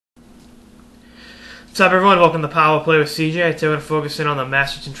What's up, everyone? Welcome to Power Play with CJ. Today we're going to focus in on the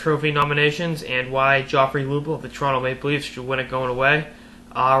Masterton Trophy nominations and why Joffrey Lupul of the Toronto Maple Leafs should win it going away.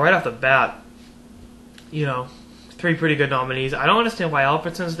 Right off the bat, three pretty good nominees. I don't understand why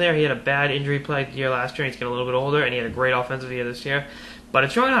Alfredsson's there. He had a bad injury-plagued year last year, and he's getting a little bit older, and he had a great offensive year this year. But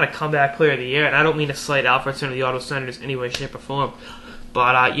it's really not a comeback player of the year, and I don't mean to slight Alfredsson or the Ottawa Senators in any way, shape, or form.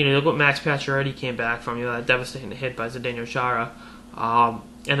 But, look what Max Pacioretty came back from, that devastating hit by Zdeno Chara.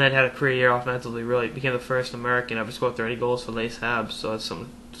 And then had a career year offensively. Really became the first American ever to score 30 goals for Lace Habs. So that's something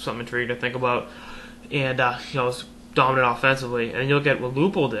intriguing to think about. And was dominant offensively. And you look at what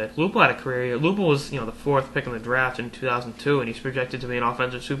Lupul did. Lupul had a career year. Lupul was the fourth pick in the draft in 2002, and he's projected to be an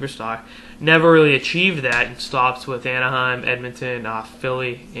offensive superstar. Never really achieved that in stops with Anaheim, Edmonton,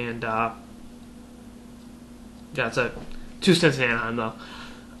 Philly, and that's two stints in Anaheim though.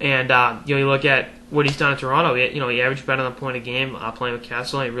 And you look at what he's done in Toronto. He averaged better than a point a game playing with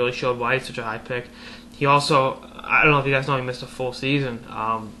Castle, and he really showed why he's such a high pick. He also, I don't know if you guys know, he missed a full season.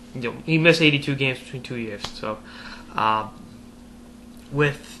 He missed 82 games between 2 years. So,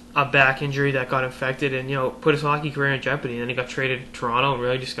 with a back injury that got infected and put his hockey career in jeopardy. And then he got traded to Toronto and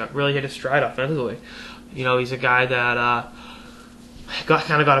really hit his stride offensively. He's a guy that got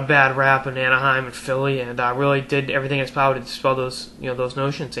a bad rap in Anaheim and Philly, and really did everything in his power to dispel those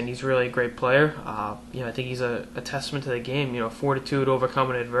notions. And he's really a great player. I think he's a testament to the game. Fortitude,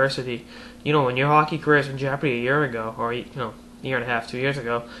 overcoming adversity. When your hockey career is in jeopardy a year ago, or year and a half, 2 years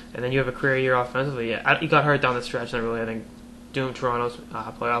ago, and then you have a career year offensively. He got hurt down the stretch, and really I think doomed Toronto's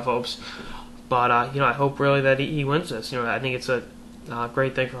playoff hopes. But I hope really that he wins this. I think it's a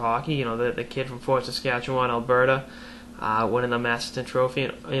great thing for hockey. The kid from Fort Saskatchewan, Alberta. Winning the Masterton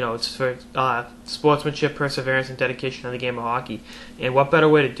Trophy, it's for sportsmanship, perseverance, and dedication to the game of hockey. And what better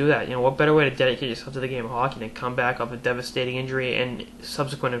way to do that? What better way to dedicate yourself to the game of hockey than come back off a devastating injury and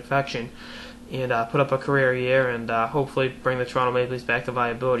subsequent infection, and put up a career year and hopefully bring the Toronto Maple Leafs back to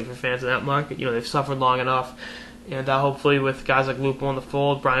viability for fans in that market. They've suffered long enough, and hopefully with guys like Lupul in the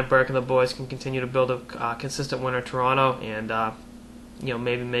fold, Brian Burke and the boys can continue to build a consistent winner in Toronto, and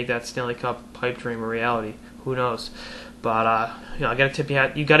maybe make that Stanley Cup pipe dream a reality. Who knows? But I gotta tip your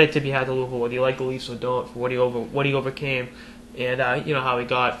hat. You gotta tip your hat to Lupul, whether you like the Leafs or don't, for what he overcame, and how he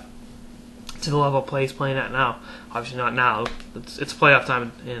got to the level of play he's playing at now. Obviously not now. It's playoff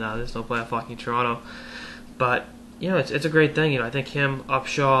time, and there's no playoff hockey in Toronto. But it's a great thing. I think him,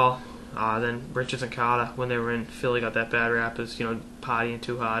 Upshaw, then Richards and Carter, when they were in Philly, got that bad rap as partying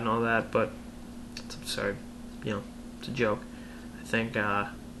too hard and all that. But it's absurd. It's a joke. I think.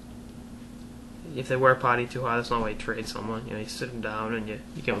 If they were partying too hard, that's not why you trade someone. You sit them down and you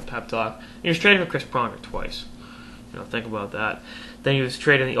give them a pep talk. And he was traded for Chris Pronger twice. Think about that. Then he was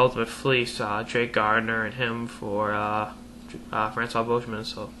traded in the ultimate fleece, Jake Gardner and him for Francois Beauchemin.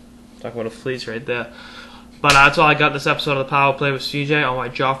 So talk about a fleece right there. But that's all I got this episode of the Power Play with CJ on why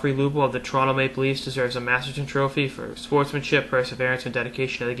Joffrey Lupul of the Toronto Maple Leafs deserves a Masterton Trophy for sportsmanship, perseverance, and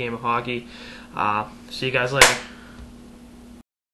dedication to the game of hockey. See you guys later.